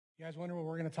You guys wonder what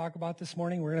we're going to talk about this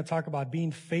morning? We're going to talk about being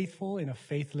faithful in a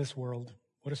faithless world.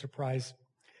 What a surprise.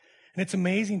 And it's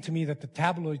amazing to me that the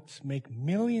tabloids make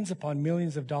millions upon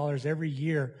millions of dollars every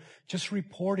year just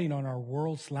reporting on our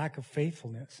world's lack of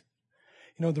faithfulness.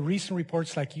 You know, the recent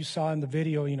reports like you saw in the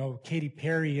video, Katy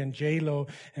Perry and J-Lo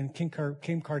and Kim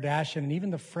Kardashian and even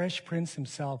the Fresh Prince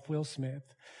himself, Will Smith.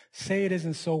 Say it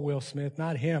isn't so, Will Smith,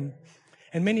 not him.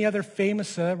 And many other famous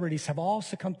celebrities have all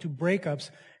succumbed to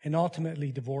breakups and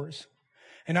ultimately divorce.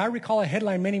 And I recall a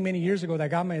headline many, many years ago that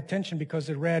got my attention because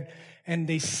it read, "And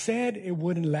they said it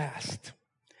wouldn't last."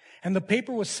 And the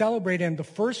paper was celebrating the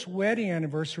first wedding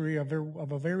anniversary of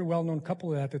a very well-known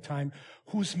couple at the time,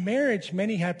 whose marriage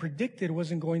many had predicted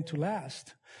wasn't going to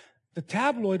last. The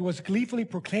tabloid was gleefully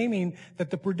proclaiming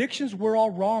that the predictions were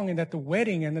all wrong and that the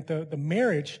wedding and that the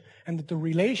marriage and that the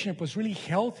relationship was really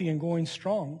healthy and going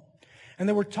strong. And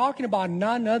they were talking about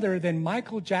none other than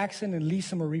Michael Jackson and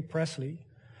Lisa Marie Presley,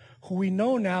 who we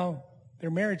know now their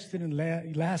marriage didn't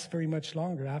last very much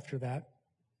longer after that.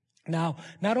 Now,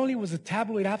 not only was the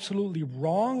tabloid absolutely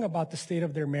wrong about the state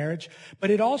of their marriage, but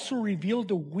it also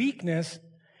revealed a weakness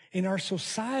in our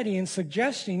society in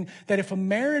suggesting that if a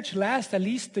marriage lasts at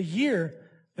least a year,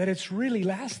 that it's really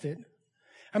lasted.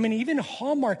 I mean, even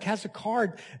Hallmark has a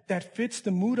card that fits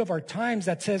the mood of our times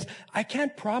that says, "I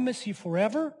can't promise you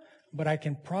forever, but I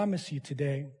can promise you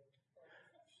today."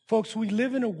 Folks, we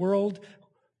live in a world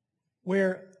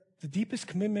where the deepest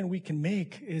commitment we can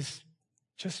make is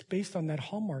just based on that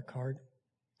Hallmark card.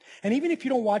 And even if you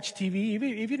don't watch TV,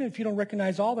 even if you don't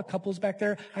recognize all the couples back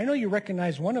there, I know you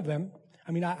recognize one of them.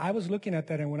 I mean, I was looking at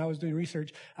that, and when I was doing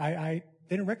research, I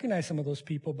didn't recognize some of those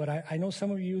people, but I know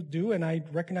some of you do, and I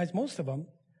recognize most of them.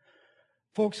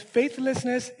 Folks,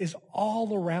 faithlessness is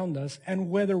all around us, and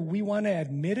whether we want to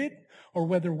admit it or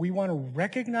whether we want to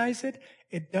recognize it,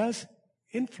 it does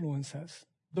influence us.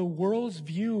 The world's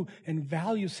view and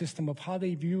value system of how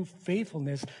they view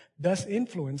faithfulness does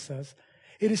influence us.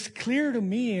 It is clear to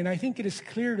me, and I think it is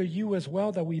clear to you as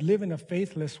well, that we live in a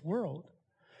faithless world.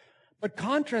 But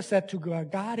contrast that to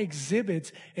God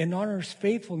exhibits and honors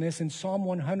faithfulness in Psalm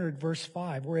 100, verse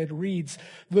 5, where it reads,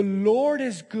 "The Lord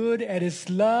is good, and His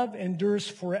love endures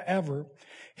forever.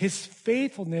 His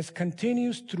faithfulness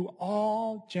continues through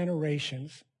all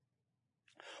generations."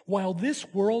 While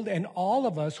this world and all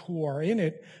of us who are in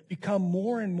it become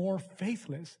more and more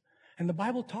faithless, and the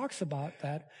Bible talks about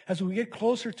that, as we get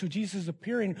closer to Jesus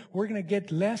appearing, we're going to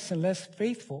get less and less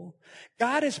faithful.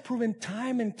 God has proven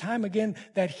time and time again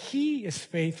that He is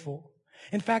faithful.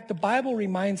 In fact, the Bible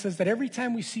reminds us that every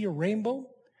time we see a rainbow,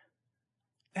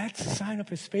 that's a sign of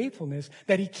His faithfulness,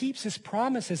 that He keeps His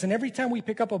promises. And every time we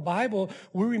pick up a Bible,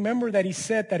 we remember that He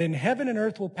said that in heaven and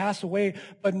earth will pass away,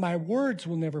 but my words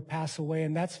will never pass away.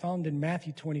 And that's found in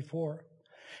Matthew 24.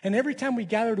 And every time we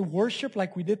gather to worship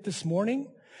like we did this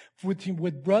morning,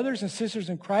 with brothers and sisters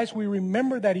in Christ, we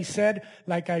remember that He said,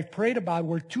 like I prayed about,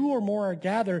 where two or more are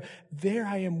gathered, there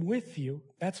I am with you.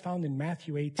 That's found in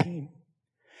Matthew 18.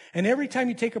 And every time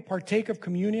you partake of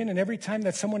communion, and every time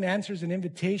that someone answers an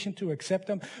invitation to accept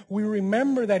them, we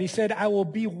remember that He said, "I will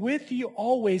be with you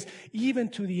always, even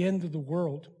to the end of the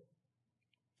world."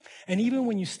 And even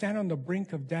when you stand on the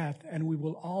brink of death, and we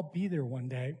will all be there one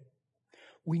day,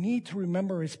 we need to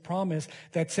remember His promise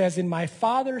that says, "In my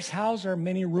Father's house are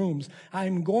many rooms. I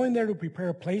am going there to prepare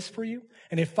a place for you.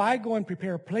 And if I go and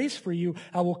prepare a place for you,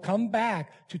 I will come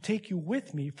back to take you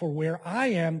with me. For where I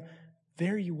am,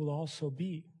 there you will also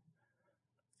be."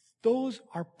 Those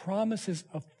are promises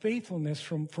of faithfulness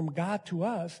from God to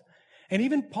us. And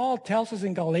even Paul tells us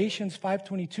in Galatians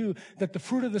 5:22 that the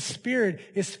fruit of the Spirit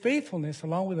is faithfulness,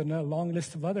 along with a long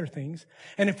list of other things.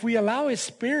 And if we allow His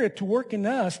Spirit to work in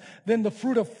us, then the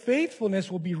fruit of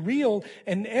faithfulness will be real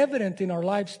and evident in our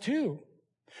lives too.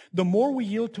 The more we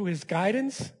yield to His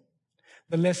guidance,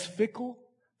 the less fickle,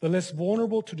 the less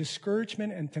vulnerable to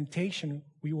discouragement and temptation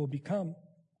we will become.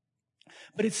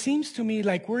 But it seems to me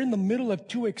like we're in the middle of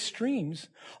two extremes.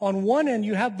 On one end,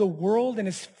 you have the world and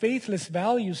its faithless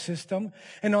value system.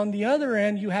 And on the other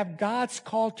end, you have God's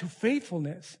call to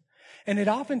faithfulness. And it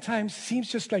oftentimes seems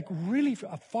just like really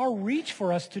a far reach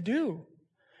for us to do.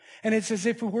 And it's as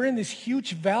if we're in this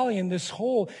huge valley, in this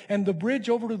hole, and the bridge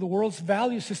over to the world's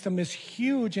value system is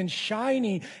huge and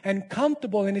shiny and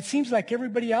comfortable. And it seems like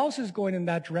everybody else is going in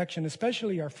that direction,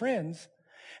 especially our friends.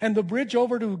 And the bridge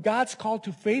over to God's call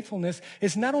to faithfulness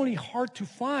is not only hard to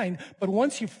find, but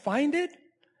once you find it,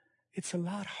 it's a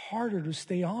lot harder to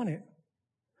stay on it.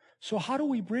 So how do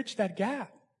we bridge that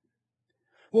gap?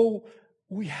 Well,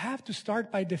 we have to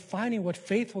start by defining what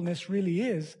faithfulness really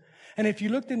is. And if you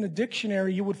looked in the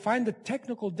dictionary, you would find the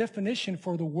technical definition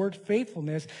for the word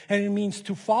faithfulness, and it means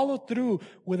to follow through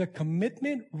with a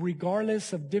commitment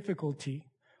regardless of difficulty,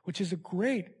 which is a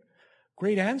great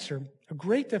answer, a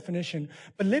great definition.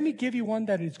 But let me give you one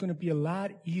that is going to be a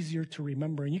lot easier to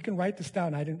remember. And you can write this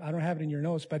down. I don't have it in your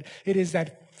notes, but it is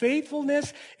that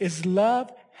faithfulness is love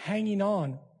hanging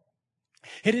on.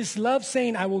 It is love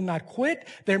saying, I will not quit.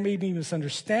 There may be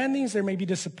misunderstandings. There may be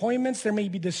disappointments. There may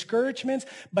be discouragements,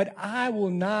 but I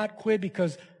will not quit,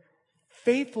 because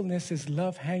faithfulness is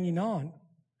love hanging on.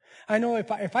 I know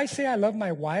if I say I love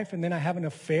my wife and then I have an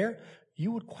affair,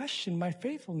 you would question my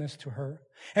faithfulness to her.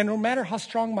 And no matter how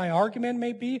strong my argument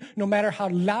may be, no matter how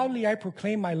loudly I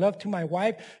proclaim my love to my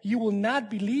wife, you will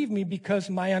not believe me, because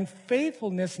my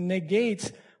unfaithfulness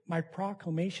negates my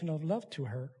proclamation of love to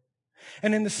her.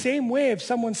 And in the same way, if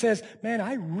someone says, man,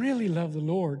 I really love the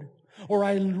Lord, or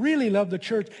I really love the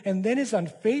church, and then is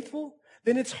unfaithful,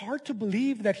 then it's hard to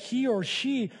believe that he or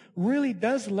she really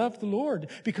does love the Lord.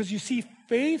 Because you see,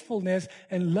 faithfulness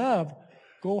and love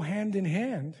go hand in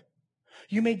hand.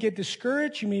 You may get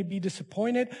discouraged, you may be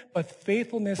disappointed, but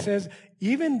faithfulness says,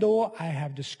 even though I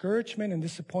have discouragement and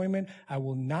disappointment, I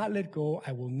will not let go,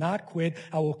 I will not quit,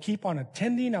 I will keep on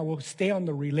attending, I will stay on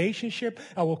the relationship,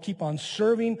 I will keep on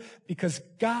serving, because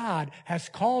God has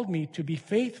called me to be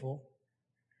faithful.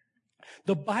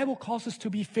 The Bible calls us to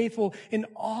be faithful in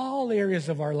all areas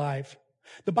of our life.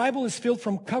 The Bible is filled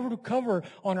from cover to cover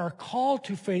on our call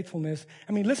to faithfulness.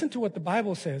 I mean, listen to what the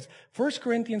Bible says. 1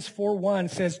 Corinthians 4:1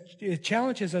 says, it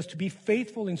challenges us to be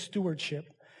faithful in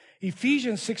stewardship.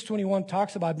 Ephesians 6:21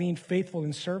 talks about being faithful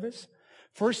in service.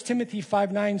 1 Timothy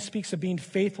 5:9 speaks of being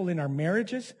faithful in our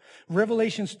marriages.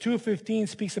 Revelations 2:15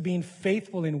 speaks of being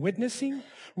faithful in witnessing.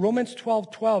 Romans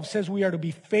 12:12 says we are to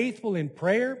be faithful in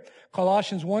prayer.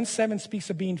 Colossians 1:7 speaks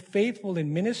of being faithful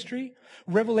in ministry.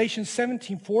 Revelation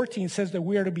 17:14 says that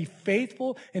we are to be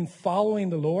faithful in following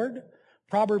the Lord.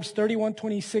 Proverbs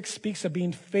 31:26 speaks of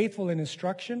being faithful in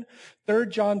instruction. 3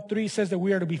 John 3 says that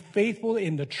we are to be faithful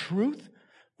in the truth.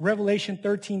 Revelation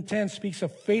 13:10 speaks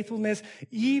of faithfulness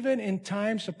even in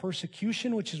times of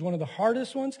persecution, which is one of the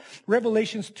hardest ones.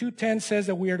 Revelations 2:10 says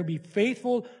that we are to be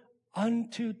faithful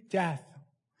unto death,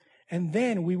 and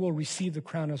then we will receive the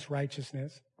crown of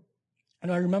righteousness.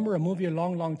 And I remember a movie a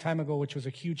long, long time ago, which was a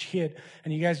huge hit.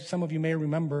 And you guys, some of you may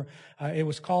remember, it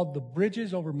was called The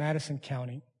Bridges Over Madison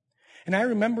County. And I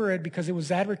remember it because it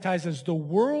was advertised as the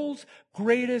world's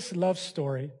greatest love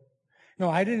story.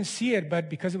 No, I didn't see it, but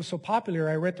because it was so popular,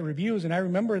 I read the reviews, and I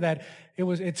remember that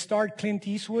it starred Clint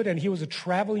Eastwood, and he was a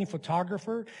traveling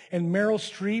photographer, and Meryl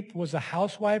Streep was a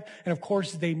housewife, and of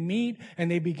course they meet, and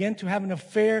they begin to have an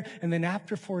affair, and then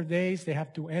after 4 days, they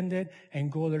have to end it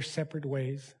and go their separate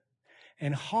ways.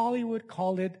 And Hollywood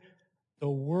called it the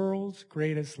world's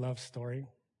greatest love story.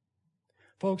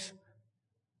 Folks,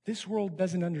 this world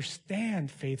doesn't understand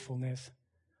faithfulness.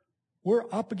 We're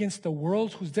up against the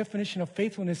world whose definition of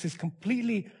faithfulness is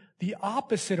completely the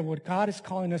opposite of what God is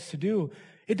calling us to do.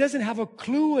 It doesn't have a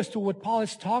clue as to what Paul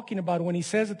is talking about when he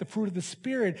says that the fruit of the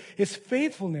Spirit is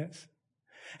faithfulness.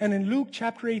 And in Luke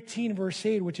chapter 18, verse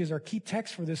 8, which is our key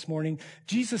text for this morning,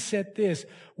 Jesus said this,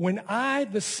 when I,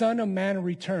 the Son of Man,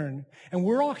 return, and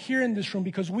we're all here in this room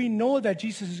because we know that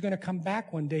Jesus is going to come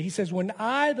back one day. He says, when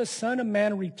I, the Son of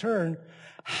Man, return,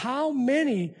 how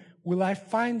many will I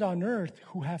find on earth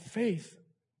who have faith?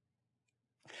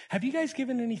 Have you guys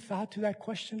given any thought to that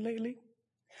question lately?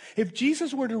 If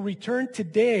Jesus were to return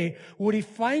today, would he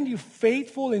find you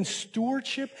faithful in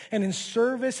stewardship and in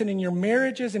service and in your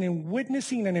marriages and in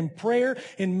witnessing and in prayer,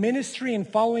 in ministry and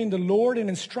following the Lord, in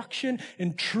instruction,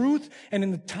 in truth, and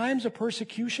in the times of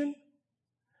persecution?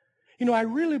 You know, I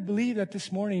really believe that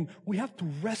this morning we have to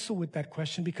wrestle with that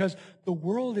question because the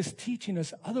world is teaching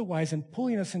us otherwise and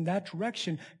pulling us in that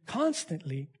direction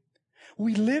constantly.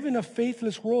 We live in a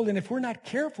faithless world, and if we're not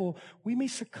careful, we may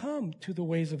succumb to the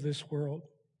ways of this world.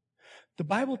 The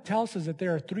Bible tells us that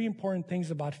there are 3 important things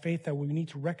about faith that we need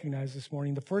to recognize this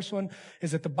morning. The first one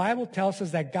is that the Bible tells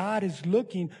us that God is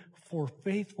looking for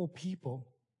faithful people.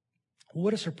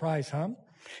 What a surprise, huh?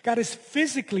 God is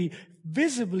physically,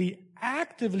 visibly,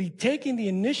 actively taking the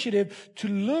initiative to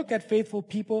look at faithful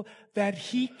people that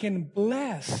he can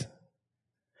bless.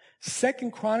 2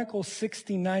 Chronicles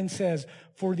 16:9 says,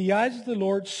 for the eyes of the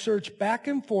Lord search back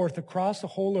and forth across the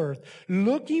whole earth,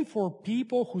 looking for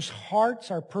people whose hearts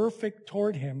are perfect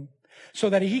toward him, so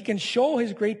that he can show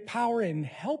his great power in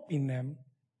helping them.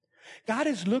 God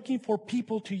is looking for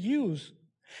people to use.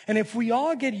 And if we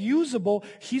all get usable,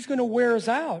 he's going to wear us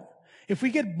out. If we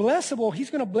get blessable, He's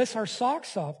going to bless our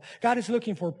socks off. God is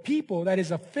looking for people that is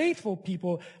a faithful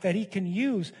people that He can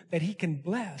use, that He can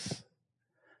bless.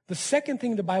 The second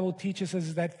thing the Bible teaches us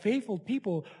is that faithful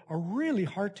people are really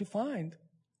hard to find.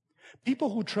 People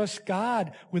who trust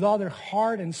God with all their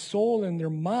heart and soul and their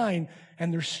mind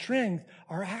and their strength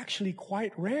are actually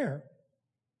quite rare.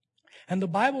 And the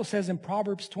Bible says in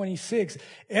Proverbs 26,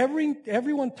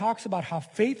 everyone talks about how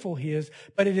faithful he is,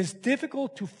 but it is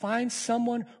difficult to find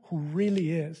someone who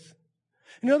really is.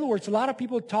 In other words, a lot of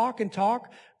people talk and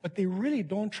talk, but they really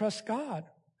don't trust God.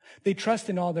 They trust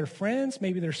in all their friends,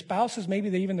 maybe their spouses, maybe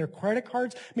even their credit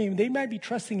cards. Maybe they might be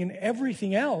trusting in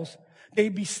everything else.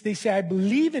 They say, I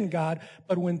believe in God,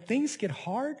 but when things get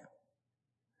hard,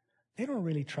 they don't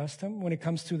really trust Him when it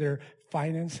comes to their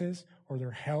finances or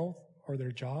their health or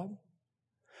their job.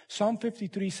 Psalm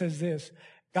 53 says this,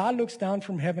 God looks down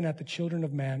from heaven at the children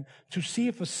of man to see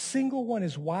if a single one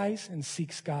is wise and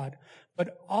seeks God.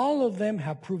 But all of them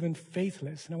have proven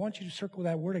faithless. And I want you to circle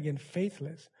that word again,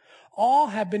 faithless. All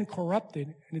have been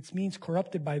corrupted, and it means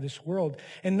corrupted by this world.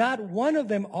 And not one of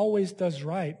them always does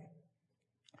right.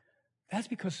 That's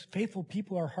because faithful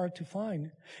people are hard to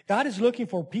find. God is looking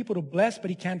for people to bless, but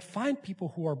He can't find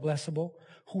people who are blessable,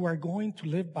 who are going to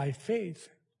live by faith.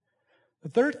 The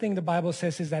third thing the Bible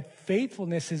says is that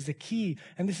faithfulness is the key,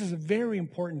 and this is a very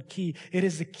important key. It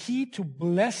is the key to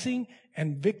blessing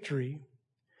and victory.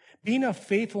 Being a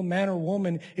faithful man or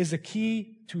woman is a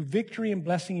key to victory and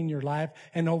blessing in your life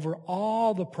and over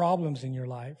all the problems in your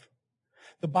life.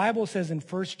 The Bible says in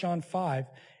 1 John 5,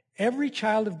 every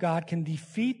child of God can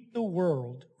defeat the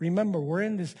world. Remember, we're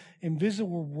in this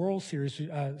invisible world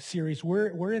series.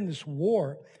 We're in this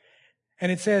war.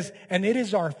 And it says, and it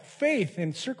is our faith,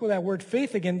 and circle that word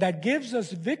faith again, that gives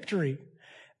us victory.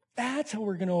 That's how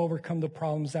we're going to overcome the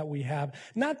problems that we have.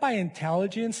 Not by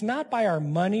intelligence, not by our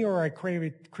money or our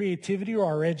creativity or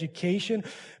our education,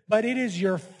 but it is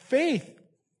your faith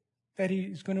that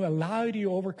is going to allow you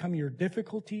to overcome your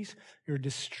difficulties, your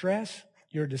distress,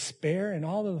 your despair, and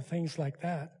all of the things like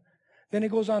that. Then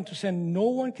it goes on to say, no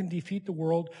one can defeat the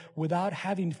world without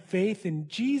having faith in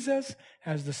Jesus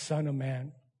as the Son of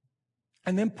Man.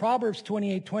 And then Proverbs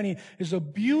 28:20 is a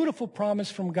beautiful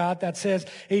promise from God that says,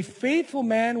 a faithful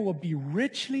man will be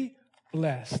richly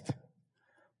blessed.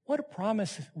 What a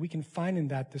promise we can find in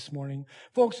that this morning.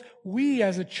 Folks, we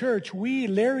as a church,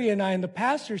 Larry and I and the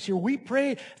pastors here, we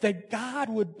pray that God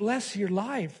would bless your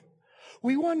life.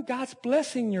 We want God's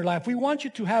blessing in your life. We want you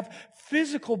to have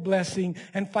physical blessing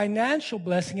and financial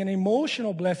blessing and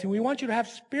emotional blessing. We want you to have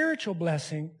spiritual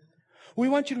blessing. We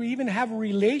want you to even have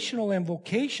relational and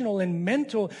vocational and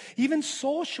mental, even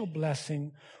social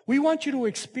blessing. We want you to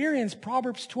experience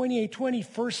Proverbs 28:20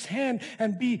 firsthand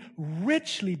and be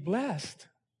richly blessed.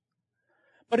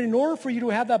 But in order for you to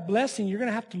have that blessing, you're going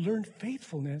to have to learn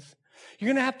faithfulness. You're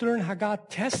going to have to learn how God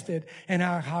tests it and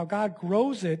how God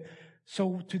grows it.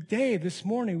 So today, this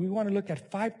morning, we want to look at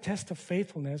 5 tests of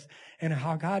faithfulness and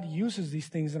how God uses these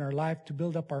things in our life to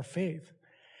build up our faith.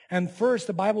 And first,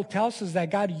 the Bible tells us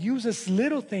that God uses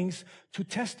little things to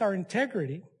test our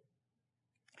integrity.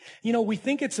 You know, we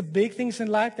think it's the big things in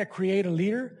life that create a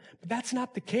leader, but that's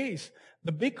not the case.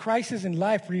 The big crises in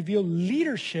life reveal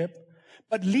leadership,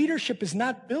 but leadership is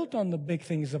not built on the big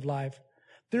things of life.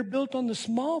 They're built on the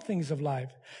small things of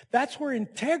life. That's where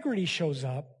integrity shows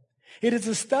up. It is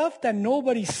the stuff that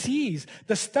nobody sees,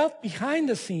 the stuff behind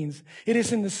the scenes. It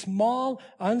is in the small,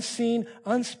 unseen,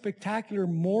 unspectacular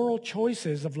moral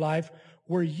choices of life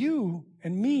where you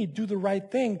and me do the right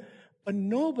thing, but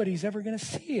nobody's ever going to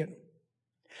see it.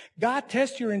 God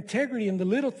tests your integrity in the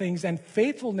little things, and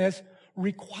faithfulness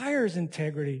requires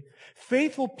integrity.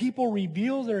 Faithful people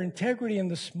reveal their integrity in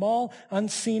the small,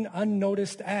 unseen,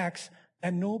 unnoticed acts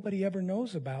that nobody ever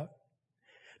knows about.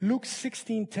 Luke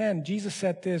 16:10, Jesus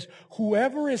said this,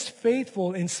 whoever is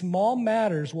faithful in small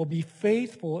matters will be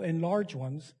faithful in large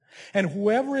ones. And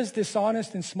whoever is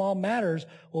dishonest in small matters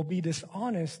will be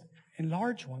dishonest in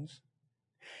large ones.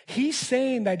 He's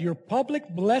saying that your public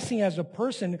blessing as a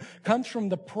person comes from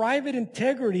the private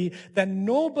integrity that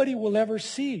nobody will ever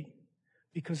see,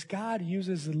 because God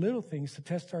uses the little things to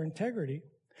test our integrity.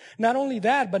 Not only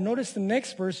that, but notice the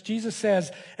next verse, Jesus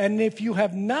says, and if you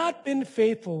have not been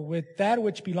faithful with that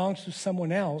which belongs to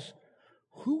someone else,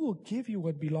 who will give you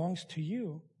what belongs to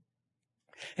you?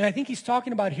 And I think he's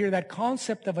talking about here that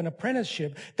concept of an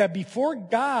apprenticeship, that before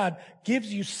God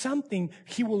gives you something,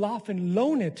 He will often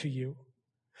loan it to you.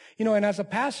 And as a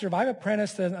pastor, I've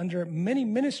apprenticed under many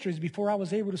ministries before I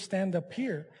was able to stand up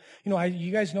here.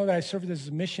 You guys know that I served as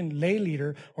a mission lay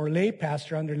leader or lay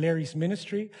pastor under Larry's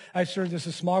ministry. I served as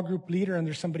a small group leader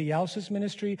under somebody else's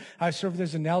ministry. I served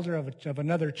as an elder of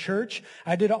another church.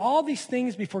 I did all these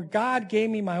things before God gave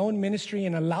me my own ministry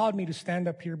and allowed me to stand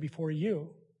up here before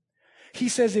you. He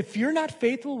says, if you're not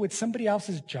faithful with somebody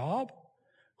else's job,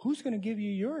 who's going to give you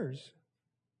yours?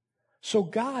 So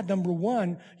God, number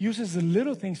one, uses the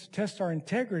little things to test our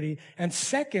integrity. And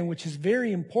second, which is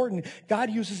very important,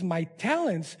 God uses my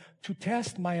talents to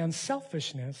test my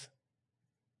unselfishness.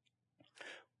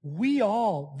 We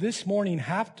all this morning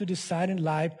have to decide in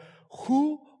life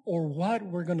who or what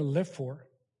we're going to live for.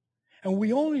 And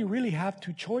we only really have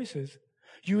two choices.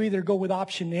 You either go with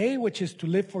option A, which is to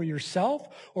live for yourself,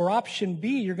 or option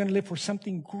B, you're going to live for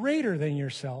something greater than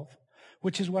yourself,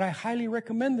 which is what I highly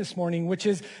recommend this morning, which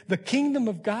is the kingdom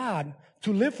of God,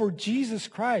 to live for Jesus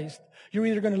Christ. You're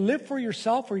either going to live for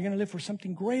yourself or you're going to live for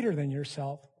something greater than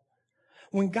yourself.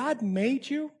 When God made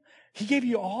you, He gave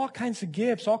you all kinds of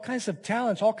gifts, all kinds of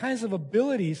talents, all kinds of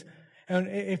abilities. And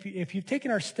if you've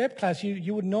taken our step class,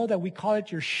 you would know that we call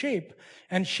it your shape.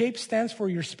 And shape stands for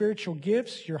your spiritual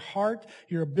gifts, your heart,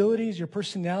 your abilities, your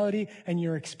personality, and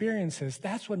your experiences.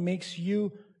 That's what makes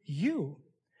you, you.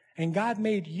 And God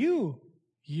made you.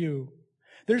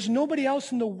 There's nobody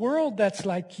else in the world that's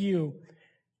like you.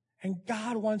 And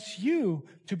God wants you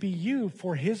to be you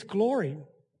for His glory.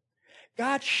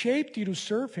 God shaped you to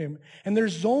serve Him. And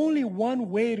there's only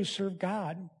one way to serve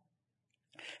God.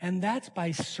 And that's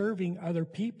by serving other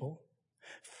people.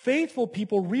 Faithful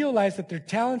people realize that their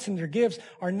talents and their gifts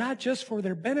are not just for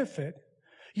their benefit.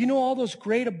 You know all those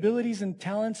great abilities and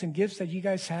talents and gifts that you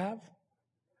guys have?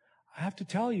 I have to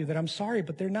tell you that I'm sorry,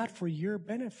 but they're not for your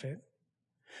benefit.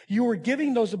 You were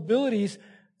giving those abilities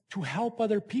to help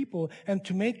other people and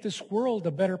to make this world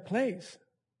a better place.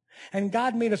 And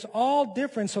God made us all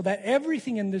different so that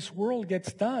everything in this world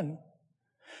gets done.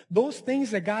 Those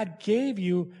things that God gave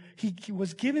you, He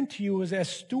was given to you as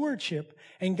stewardship.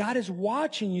 And God is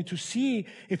watching you to see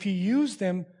if you use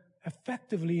them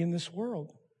effectively in this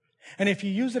world. And if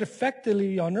you use it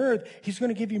effectively on earth, He's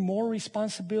going to give you more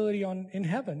responsibility in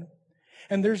heaven.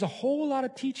 And there's a whole lot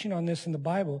of teaching on this in the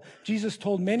Bible. Jesus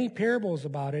told many parables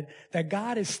about it, that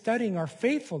God is studying our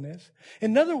faithfulness.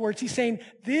 In other words, He's saying,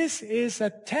 this is a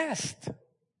test.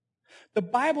 The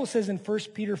Bible says in 1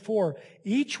 Peter 4,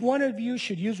 each one of you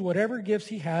should use whatever gifts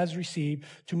he has received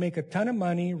to make a ton of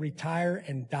money, retire,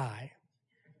 and die.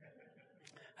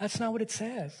 That's not what it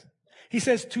says. He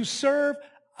says to serve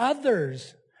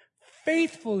others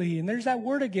faithfully. And there's that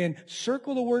word again.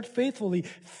 Circle the word faithfully.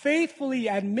 Faithfully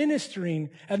administering,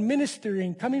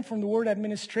 coming from the word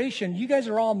administration. You guys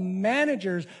are all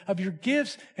managers of your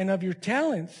gifts and of your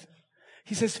talents.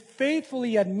 He says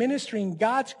faithfully administering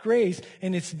God's grace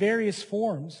in its various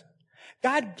forms.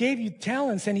 God gave you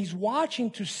talents and He's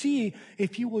watching to see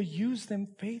if you will use them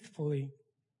faithfully.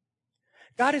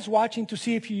 God is watching to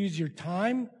see if you use your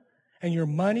time and your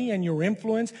money and your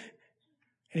influence,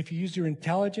 and if you use your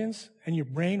intelligence and your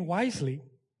brain wisely.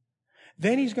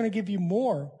 Then He's going to give you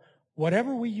more.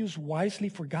 Whatever we use wisely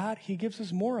for God, He gives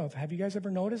us more of. Have you guys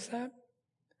ever noticed that?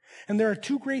 And there are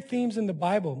two great themes in the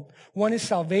Bible. One is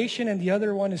salvation and the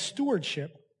other one is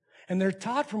stewardship. And they're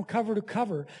taught from cover to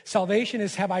cover. Salvation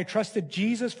is, have I trusted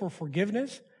Jesus for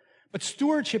forgiveness? But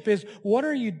stewardship is, what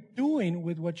are you doing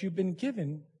with what you've been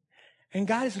given? And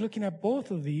God is looking at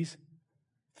both of these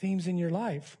themes in your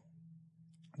life.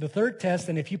 The third test,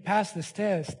 and if you pass this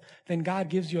test, then God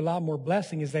gives you a lot more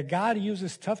blessing, is that God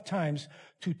uses tough times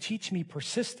to teach me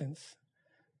persistence.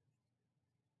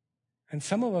 And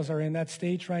some of us are in that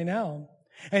stage right now.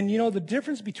 And you know, the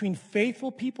difference between faithful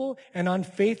people and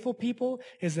unfaithful people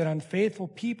is that unfaithful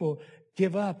people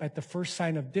give up at the first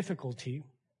sign of difficulty.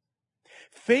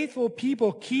 Faithful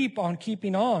people keep on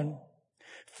keeping on.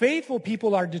 Faithful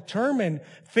people are determined.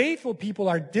 Faithful people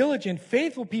are diligent.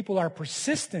 Faithful people are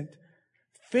persistent.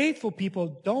 Faithful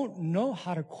people don't know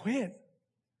how to quit.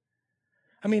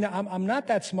 I mean, I'm not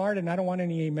that smart, and I don't want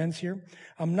any amens here.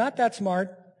 I'm not that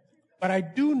smart, but I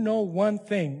do know one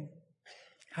thing.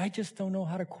 I just don't know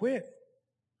how to quit.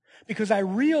 Because I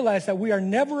realize that we are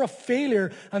never a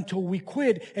failure until we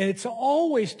quit, and it's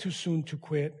always too soon to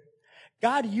quit.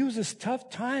 God uses tough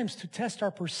times to test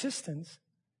our persistence.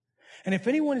 And if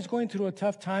anyone is going through a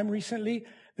tough time recently,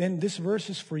 then this verse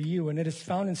is for you, and it is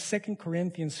found in 2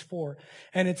 Corinthians 4.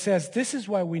 And it says, this is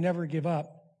why we never give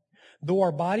up. Though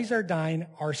our bodies are dying,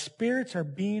 our spirits are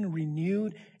being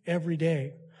renewed every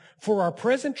day. For our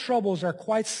present troubles are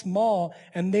quite small,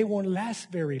 and they won't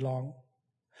last very long.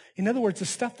 In other words, the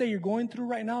stuff that you're going through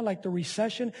right now, like the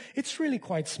recession, it's really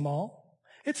quite small.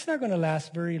 It's not going to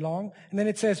last very long. And then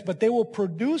it says, but they will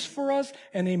produce for us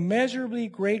an immeasurably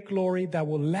great glory that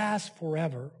will last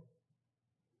forever.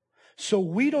 So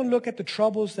we don't look at the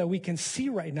troubles that we can see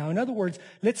right now. In other words,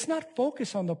 let's not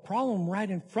focus on the problem right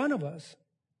in front of us.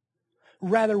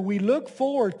 Rather, we look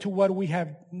forward to what we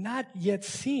have not yet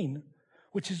seen,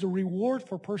 which is the reward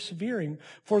for persevering.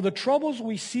 For the troubles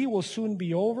we see will soon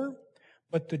be over,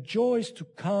 but the joys to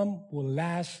come will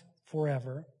last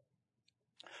forever.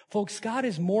 Folks, God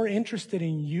is more interested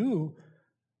in you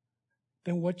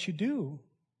than what you do.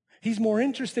 He's more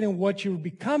interested in what you're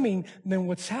becoming than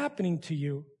what's happening to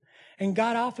you. And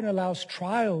God often allows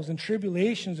trials and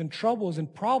tribulations and troubles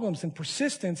and problems and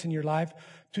persistence in your life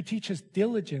to teach us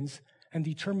diligence and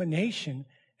determination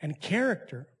and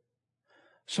character.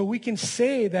 So we can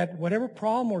say that whatever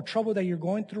problem or trouble that you're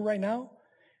going through right now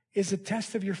is a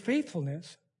test of your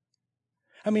faithfulness.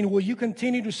 I mean, will you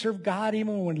continue to serve God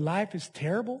even when life is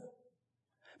terrible?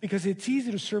 Because it's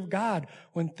easy to serve God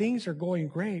when things are going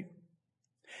great.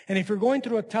 And if you're going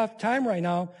through a tough time right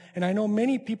now, and I know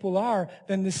many people are,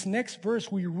 then this next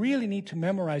verse we really need to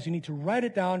memorize. You need to write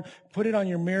it down, put it on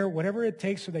your mirror, whatever it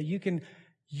takes so that you can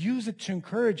use it to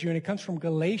encourage you. And it comes from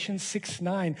Galatians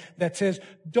 6:9 that says,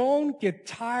 don't get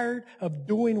tired of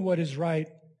doing what is right.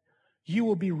 You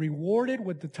will be rewarded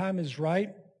when the time is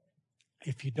right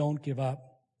if you don't give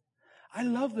up. I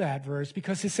love that verse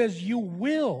because it says you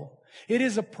will. It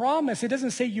is a promise. It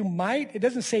doesn't say you might. It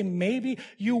doesn't say maybe.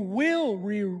 You will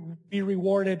be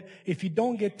rewarded if you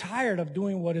don't get tired of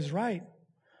doing what is right.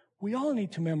 We all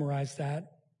need to memorize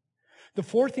that. The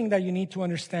fourth thing that you need to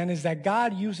understand is that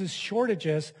God uses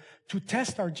shortages to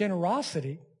test our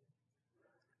generosity.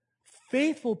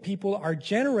 Faithful people are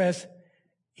generous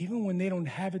even when they don't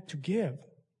have it to give.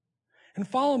 And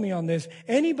follow me on this.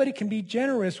 Anybody can be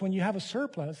generous when you have a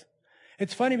surplus.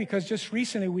 It's funny because just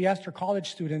recently we asked our college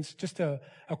students just a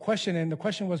question, and the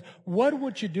question was, what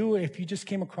would you do if you just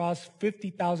came across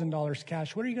 $50,000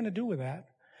 cash? What are you going to do with that?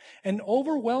 And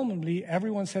overwhelmingly,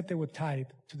 everyone said they would tithe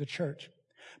to the church.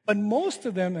 But most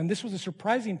of them, and this was a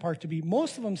surprising part to me,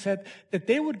 most of them said that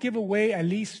they would give away at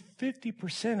least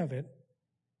 50% of it.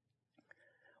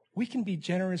 We can be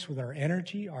generous with our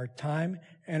energy, our time,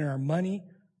 and our money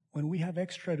when we have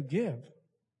extra to give.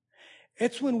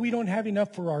 It's when we don't have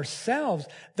enough for ourselves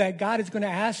that God is going to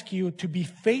ask you to be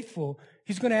faithful.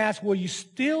 He's going to ask, will you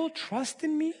still trust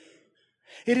in me?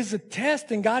 It is a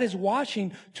test, and God is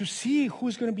watching to see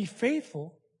who's going to be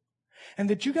faithful. And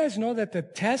did you guys know that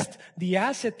the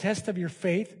asset test of your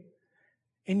faith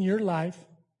in your life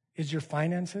is your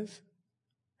finances?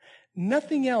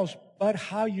 Nothing else but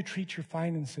how you treat your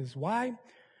finances. Why?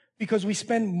 Because we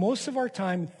spend most of our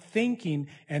time thinking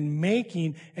and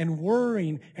making and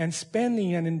worrying and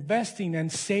spending and investing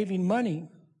and saving money.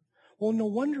 Well, no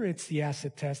wonder it's the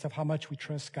asset test of how much we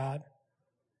trust God.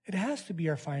 It has to be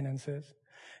our finances.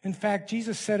 In fact,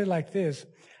 Jesus said it like this.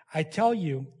 I tell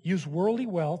you, use worldly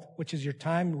wealth, which is your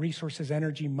time, resources,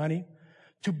 energy, money,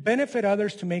 to benefit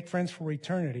others, to make friends for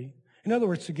eternity. In other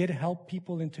words, to help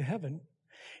people into heaven.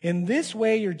 In this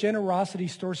way, your generosity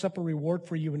stores up a reward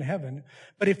for you in heaven.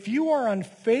 But if you are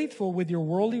unfaithful with your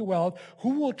worldly wealth,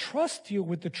 who will trust you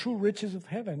with the true riches of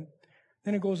heaven?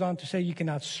 Then it goes on to say you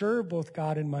cannot serve both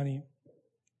God and money.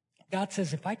 God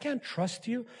says, if I can't trust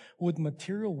you with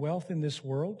material wealth in this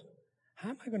world, how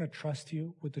am I going to trust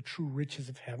you with the true riches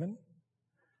of heaven?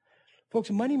 Folks,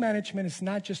 money management is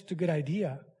not just a good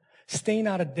idea. Staying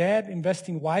out of debt,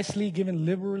 investing wisely, giving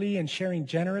liberally, and sharing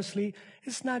generously,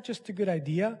 it's not just a good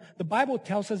idea. The Bible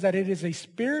tells us that it is a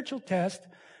spiritual test,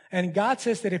 and God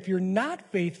says that if you're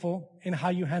not faithful in how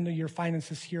you handle your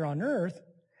finances here on earth,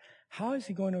 how is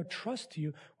He going to trust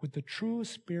you with the true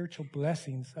spiritual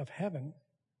blessings of heaven?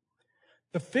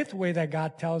 The fifth way that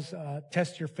God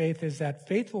tests your faith is that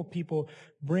faithful people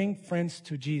bring friends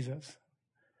to Jesus.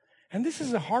 And this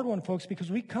is a hard one, folks,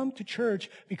 because we come to church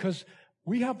because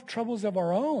we have troubles of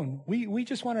our own. We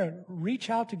just want to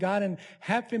reach out to God and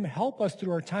have Him help us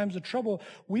through our times of trouble.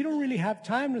 We don't really have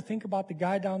time to think about the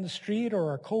guy down the street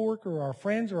or our coworker or our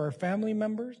friends or our family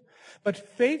members. But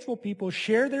faithful people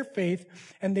share their faith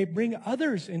and they bring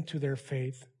others into their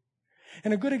faith.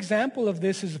 And a good example of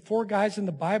this is the 4 guys in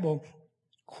the Bible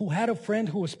who had a friend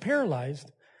who was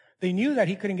paralyzed. They knew that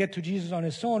he couldn't get to Jesus on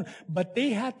his own, but they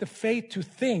had the faith to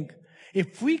think,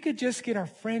 if we could just get our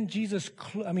friend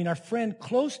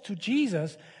close to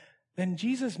Jesus, then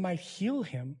Jesus might heal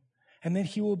him, and then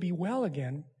he will be well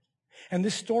again. And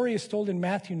this story is told in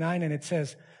Matthew 9, and it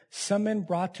says, some men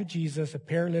brought to Jesus a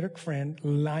paralytic friend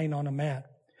lying on a mat.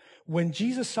 When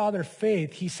Jesus saw their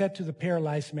faith, He said to the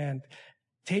paralyzed man,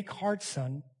 Take heart,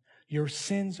 son. Your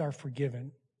sins are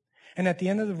forgiven. And at the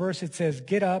end of the verse, it says,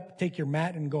 get up, take your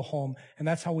mat, and go home. And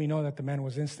that's how we know that the man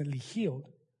was instantly healed.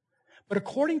 But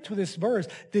according to this verse,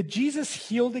 did Jesus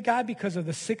heal the guy because of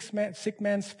the sick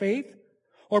man's faith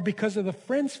or because of the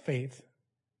friend's faith?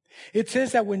 It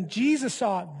says that when Jesus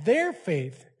saw their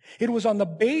faith, it was on the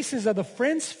basis of the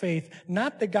friend's faith,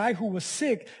 not the guy who was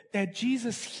sick, that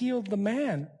Jesus healed the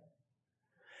man.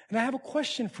 And I have a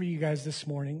question for you guys this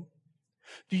morning.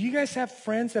 Do you guys have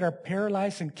friends that are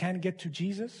paralyzed and can't get to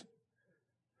Jesus?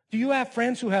 Do you have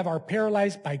friends who are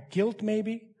paralyzed by guilt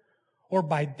maybe, or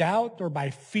by doubt, or by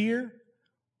fear,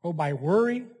 or by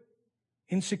worry,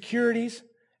 insecurities,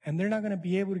 and they're not going to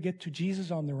be able to get to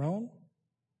Jesus on their own?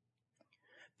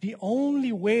 The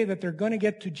only way that they're going to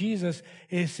get to Jesus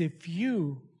is if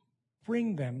you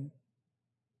bring them.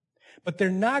 But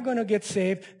they're not going to get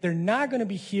saved, they're not going to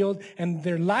be healed, and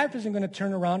their life isn't going to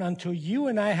turn around until you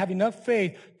and I have enough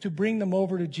faith to bring them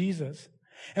over to Jesus.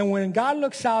 And when God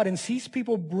looks out and sees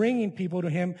people bringing people to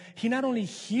Him, He not only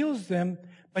heals them,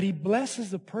 but He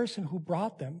blesses the person who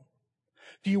brought them.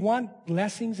 Do you want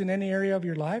blessings in any area of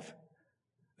your life?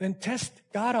 Then test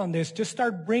God on this. Just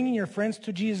start bringing your friends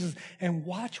to Jesus and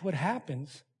watch what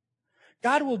happens.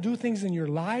 God will do things in your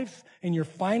life, in your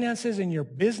finances, in your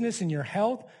business, in your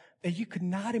health that you could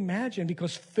not imagine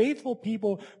because faithful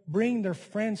people bring their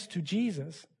friends to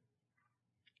Jesus.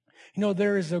 You know,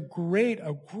 there is a great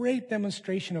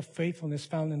demonstration of faithfulness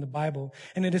found in the Bible,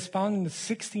 and it is found in the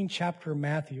 16th chapter of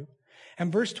Matthew.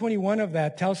 And verse 21 of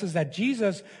that tells us that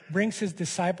Jesus brings His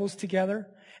disciples together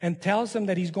and tells them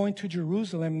that He's going to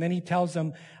Jerusalem. And then He tells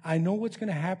them, I know what's going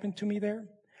to happen to me there.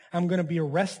 I'm going to be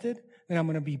arrested, then I'm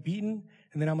going to be beaten,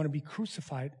 and then I'm going to be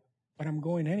crucified. But I'm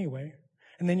going anyway.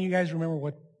 And then you guys remember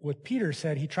what Peter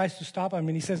said. He tries to stop him,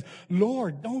 and he says,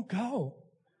 Lord, don't go.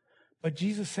 But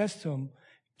Jesus says to him,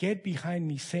 get behind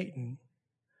me, Satan.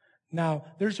 Now,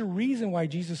 there's a reason why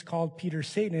Jesus called Peter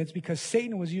Satan. It's because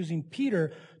Satan was using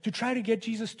Peter to try to get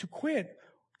Jesus to quit,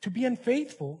 to be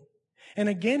unfaithful. And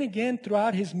again,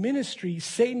 throughout His ministry,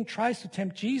 Satan tries to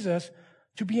tempt Jesus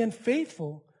to be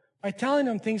unfaithful by telling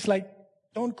him things like,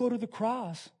 don't go to the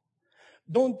cross.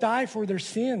 Don't die for their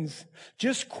sins.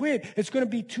 Just quit. It's going to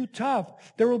be too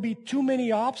tough. There will be too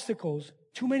many obstacles,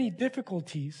 too many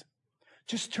difficulties.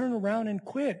 Just turn around and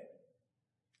quit.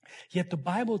 Yet the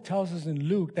Bible tells us in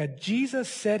Luke that Jesus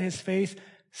set His face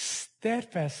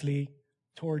steadfastly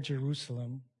toward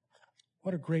Jerusalem.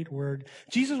 What a great word.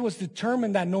 Jesus was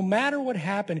determined that no matter what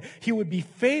happened, He would be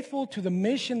faithful to the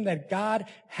mission that God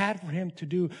had for Him to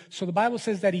do. So the Bible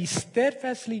says that He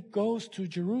steadfastly goes to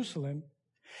Jerusalem.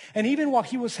 And even while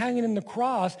He was hanging in the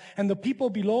cross and the people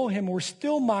below Him were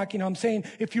still mocking Him, saying,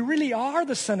 if you really are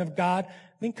the Son of God,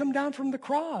 then come down from the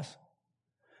cross.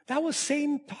 That was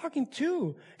Satan talking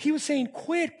too. He was saying,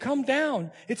 quit, come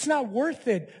down. It's not worth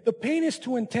it. The pain is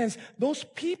too intense. Those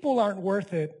people aren't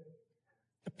worth it.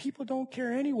 The people don't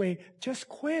care anyway. Just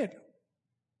quit.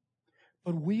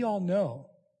 But we all know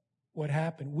what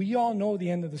happened. We all know the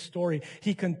end of the story.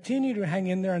 He continued to hang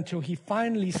in there until He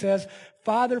finally says,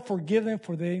 Father, forgive them,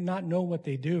 for they not know what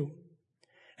they do.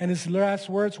 And His last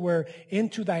words were,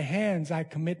 into Thy hands I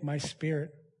commit my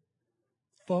spirit.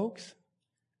 Folks,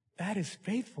 that is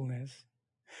faithfulness.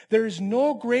 There is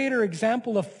no greater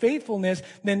example of faithfulness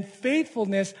than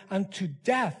faithfulness unto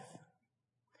death.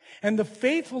 And the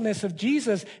faithfulness of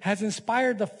Jesus has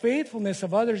inspired the faithfulness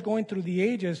of others going through the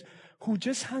ages who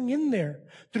just hung in there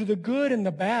through the good and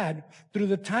the bad, through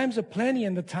the times of plenty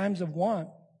and the times of want.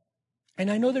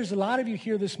 And I know there's a lot of you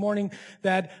here this morning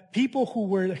that people who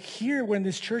were here when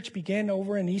this church began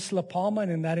over in East La Palma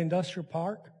and in that industrial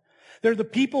park. They're the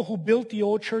people who built the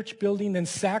old church building and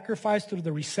sacrificed through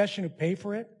the recession to pay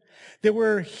for it. They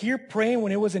were here praying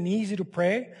when it wasn't easy to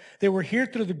pray. They were here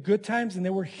through the good times and they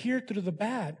were here through the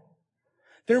bad.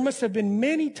 There must have been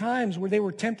many times where they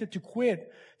were tempted to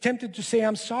quit, tempted to say,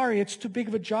 I'm sorry, it's too big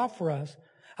of a job for us.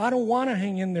 I don't want to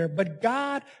hang in there. But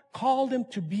God called them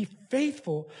to be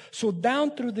faithful. So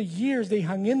down through the years, they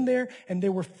hung in there and they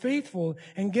were faithful.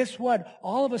 And guess what?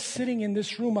 All of us sitting in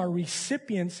this room are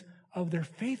recipients of their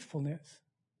faithfulness.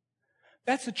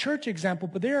 That's a church example,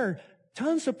 but there are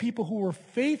tons of people who were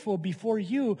faithful before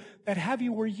you that have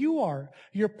you where you are.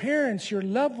 Your parents, your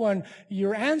loved one,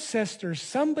 your ancestors,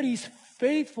 somebody's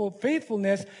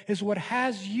faithfulness is what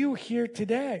has you here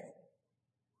today.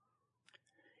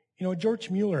 You know, George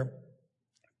Mueller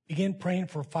began praying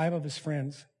for 5 of his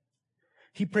friends.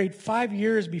 He prayed 5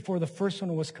 years before the first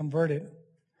one was converted.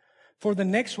 For the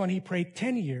next one, he prayed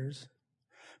 10 years.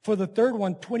 For the third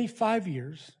one, 25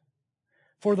 years.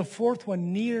 For the fourth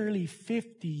one, nearly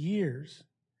 50 years.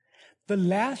 The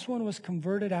last one was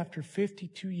converted after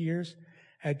 52 years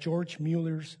at George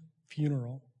Mueller's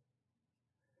funeral.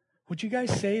 Would you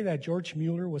guys say that George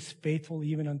Mueller was faithful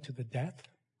even unto the death?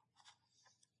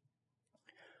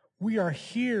 We are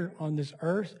here on this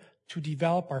earth to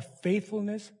develop our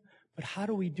faithfulness, but how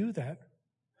do we do that?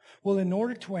 Well, in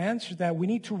order to answer that, we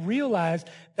need to realize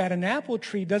that an apple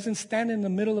tree doesn't stand in the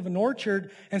middle of an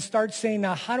orchard and start saying,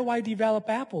 now, how do I develop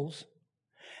apples?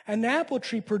 An apple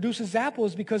tree produces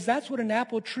apples because that's what an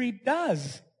apple tree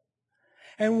does.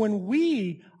 And when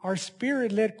we are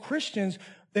Spirit-led Christians,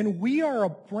 then we are a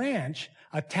branch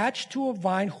attached to a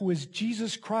vine who is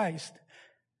Jesus Christ.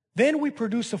 Then we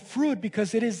produce a fruit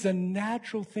because it is the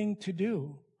natural thing to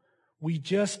do. We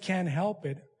just can't help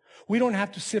it. We don't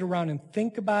have to sit around and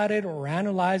think about it or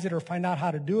analyze it or find out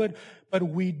how to do it, but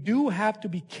we do have to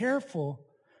be careful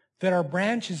that our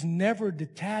branch is never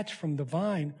detached from the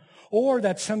vine or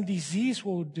that some disease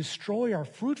will destroy our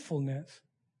fruitfulness.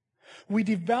 We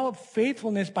develop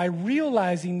faithfulness by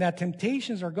realizing that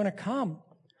temptations are going to come.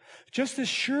 Just as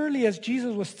surely as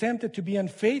Jesus was tempted to be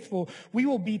unfaithful, we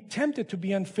will be tempted to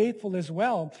be unfaithful as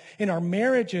well in our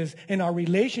marriages, in our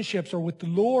relationships, or with the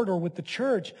Lord or with the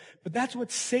church. But that's what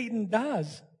Satan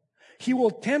does. He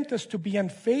will tempt us to be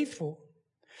unfaithful.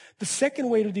 The second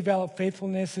way to develop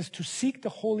faithfulness is to seek the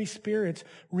Holy Spirit's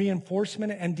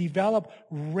reinforcement and develop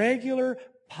regular,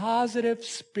 positive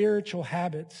spiritual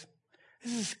habits.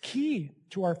 This is key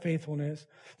to our faithfulness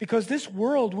because this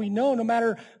world, we know, no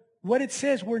matter what it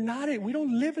says, we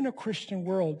don't live in a Christian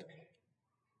world.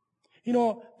 You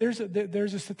know, there's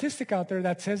a statistic out there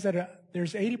that says that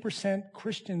there's 80%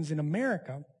 Christians in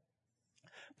America.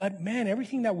 But man,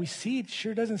 everything that we see, it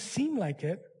sure doesn't seem like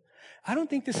it. I don't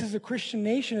think this is a Christian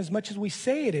nation as much as we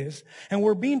say it is. And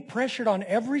we're being pressured on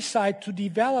every side to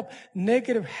develop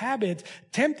negative habits,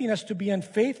 tempting us to be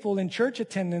unfaithful in church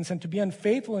attendance and to be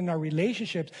unfaithful in our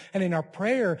relationships and in our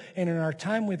prayer and in our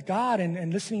time with God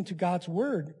and listening to God's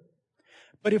word.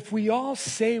 But if we all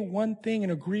say one thing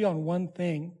and agree on one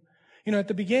thing, you know, at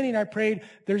the beginning I prayed,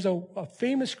 there's a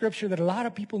famous scripture that a lot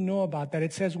of people know about, that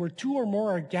it says, where two or more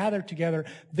are gathered together,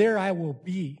 there I will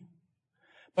be.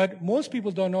 But most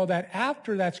people don't know that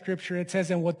after that scripture, it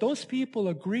says, and what those people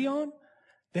agree on,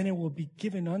 then it will be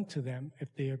given unto them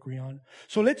if they agree on.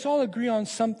 So let's all agree on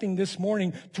something this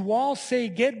morning. To all say,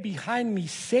 get behind me,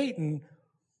 Satan.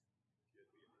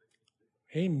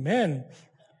 Amen.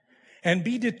 And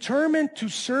be determined to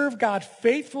serve God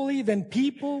faithfully, then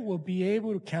people will be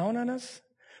able to count on us.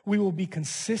 We will be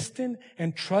consistent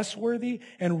and trustworthy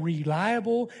and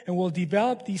reliable, and we'll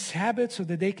develop these habits so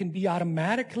that they can be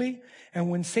automatically. And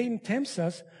when Satan tempts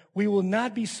us, we will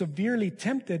not be severely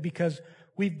tempted because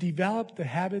we've developed the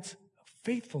habits of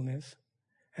faithfulness,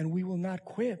 and we will not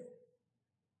quit.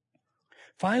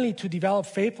 Finally, to develop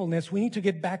faithfulness, we need to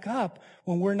get back up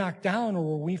when we're knocked down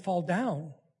or when we fall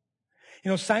down. You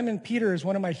know, Simon Peter is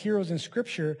one of my heroes in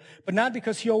Scripture, but not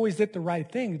because he always did the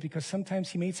right thing, because sometimes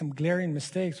he made some glaring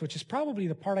mistakes, which is probably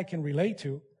the part I can relate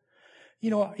to.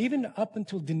 You know, even up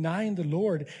until denying the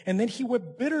Lord, and then he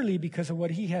wept bitterly because of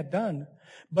what he had done.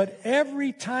 But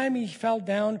every time he fell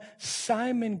down,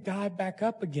 Simon got back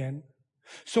up again.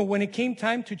 So when it came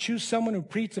time to choose someone who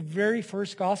preached the very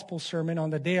first gospel sermon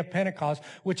on the day of Pentecost,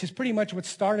 which is pretty much what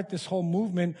started this whole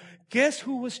movement, guess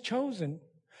who was chosen?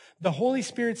 The Holy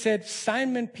Spirit said,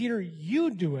 Simon Peter, you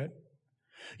do it.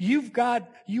 You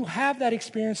have that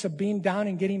experience of being down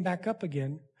and getting back up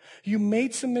again. You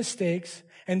made some mistakes,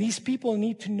 and these people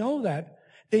need to know that.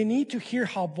 They need to hear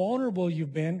how vulnerable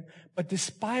you've been, but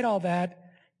despite all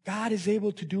that, God is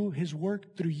able to do his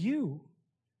work through you.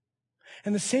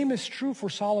 And the same is true for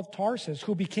Saul of Tarsus,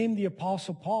 who became the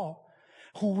Apostle Paul,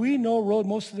 who we know wrote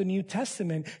most of the New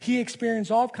Testament. He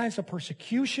experienced all kinds of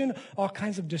persecution, all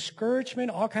kinds of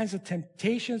discouragement, all kinds of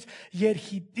temptations, yet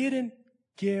he didn't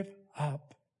give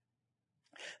up.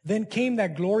 Then came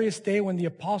that glorious day when the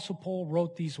Apostle Paul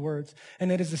wrote these words.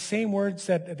 And it is the same words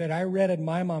that I read at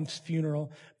my mom's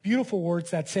funeral. Beautiful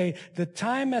words that say, the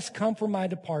time has come for my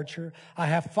departure. I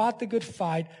have fought the good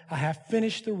fight. I have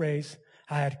finished the race.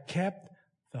 I had kept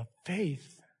the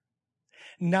faith.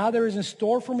 Now there is in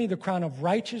store for me the crown of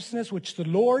righteousness, which the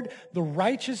Lord, the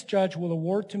righteous judge, will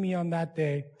award to me on that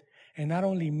day. And not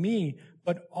only me,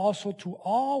 but also to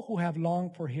all who have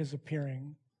longed for his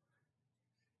appearing.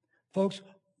 Folks,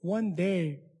 one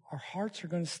day our hearts are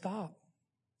going to stop.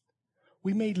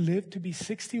 We may live to be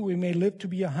 60. We may live to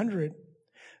be 100.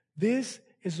 This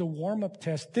is a warm-up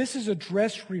test. This is a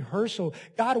dress rehearsal.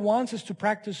 God wants us to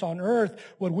practice on earth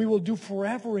what we will do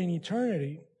forever in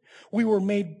eternity. We were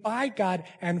made by God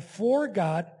and for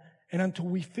God, and until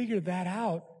we figure that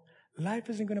out, life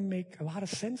isn't going to make a lot of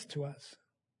sense to us.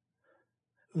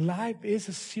 life is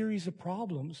a series of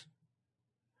problems.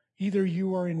 Either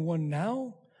you are in one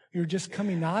now, you're just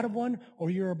coming out of one, or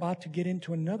you're about to get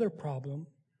into another problem.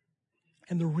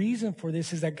 And the reason for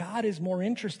this is that God is more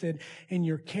interested in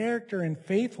your character and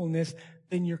faithfulness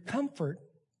than your comfort.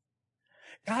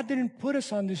 God didn't put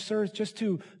us on this earth just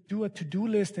to do a to-do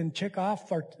list and check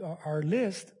off our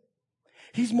list.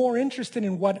 He's more interested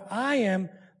in what I am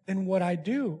than what I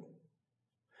do.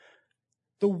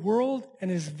 The world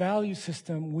and its value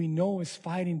system, we know, is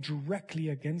fighting directly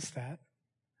against that.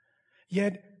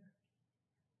 Yet,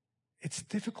 it's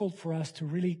difficult for us to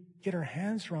really get our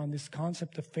hands around this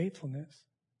concept of faithfulness.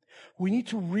 We need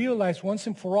to realize once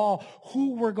and for all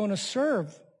who we're going to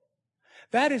serve.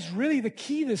 That is really the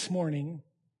key this morning.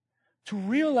 To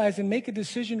realize and make a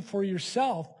decision for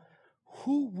yourself.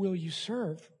 Who will you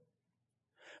serve?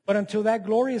 But until that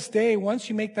glorious day, once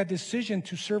you make that decision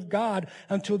to serve God,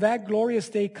 until that glorious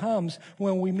day comes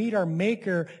when we meet our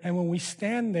Maker and when we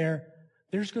stand there,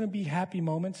 there's going to be happy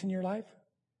moments in your life.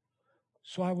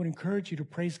 So I would encourage you to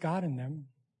praise God in them.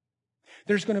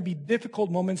 There's going to be difficult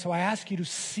moments, so I ask you to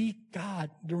seek God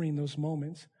during those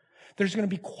moments. There's going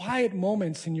to be quiet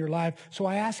moments in your life, so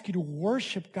I ask you to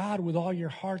worship God with all your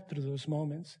heart through those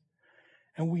moments.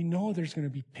 And we know there's going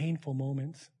to be painful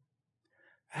moments.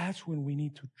 That's when we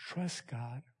need to trust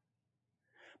God.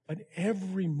 But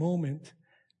every moment,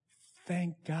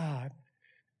 thank God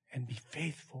and be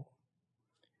faithful.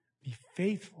 Be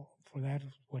faithful, for that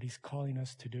is what He's calling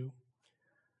us to do.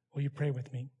 Will you pray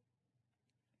with me?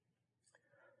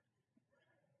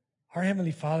 Our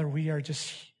Heavenly Father, we are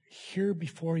just here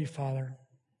before you, Father.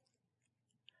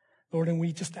 Lord, and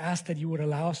we just ask that you would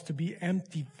allow us to be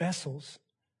empty vessels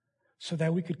so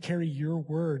that we could carry your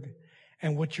word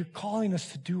and what you're calling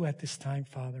us to do at this time,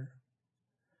 Father.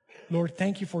 Lord,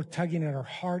 thank you for tugging at our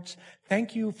hearts.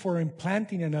 Thank you for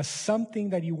implanting in us something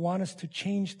that you want us to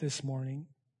change this morning.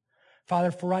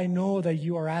 Father, for I know that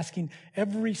you are asking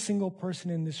every single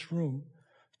person in this room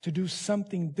to do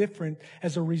something different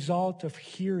as a result of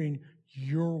hearing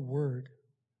your word.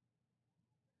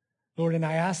 Lord, and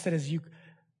I ask that as you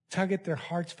tug at their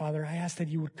hearts, Father, I ask that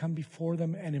you would come before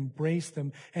them and embrace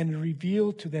them and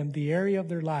reveal to them the area of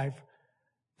their life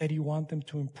that you want them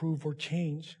to improve or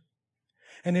change.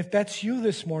 And if that's you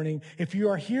this morning, if you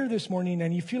are here this morning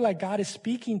and you feel like God is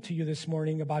speaking to you this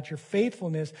morning about your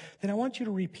faithfulness, then I want you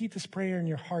to repeat this prayer in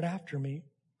your heart after me.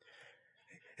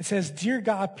 It says, Dear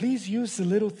God, please use the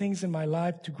little things in my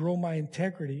life to grow my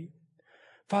integrity.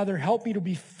 Father, help me to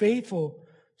be faithful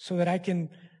so that I can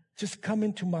just come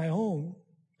into my own.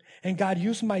 And God,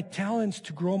 use my talents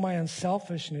to grow my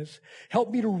unselfishness.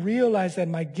 Help me to realize that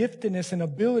my giftedness and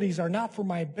abilities are not for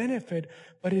my benefit,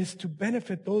 but it is to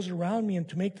benefit those around me and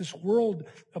to make this world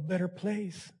a better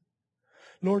place.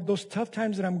 Lord, those tough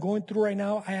times that I'm going through right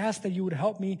now, I ask that you would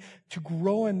help me to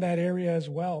grow in that area as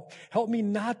well. Help me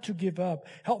not to give up.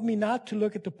 Help me not to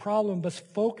look at the problem, but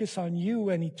focus on you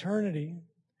and eternity.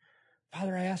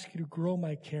 Father, I ask you to grow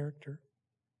my character.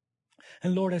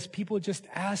 And Lord, as people just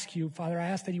ask you, Father, I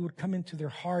ask that you would come into their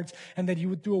hearts and that you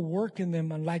would do a work in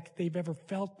them unlike they've ever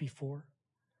felt before.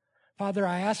 Father,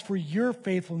 I ask for your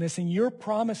faithfulness and your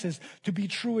promises to be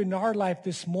true in our life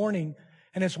this morning.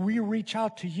 And as we reach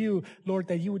out to you, Lord,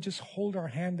 that you would just hold our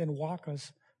hand and walk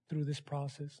us through this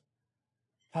process.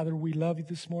 Father, we love you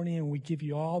this morning and we give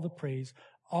you all the praise,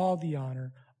 all the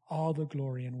honor, all the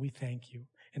glory, and we thank you.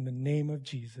 In the name of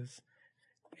Jesus,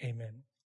 amen.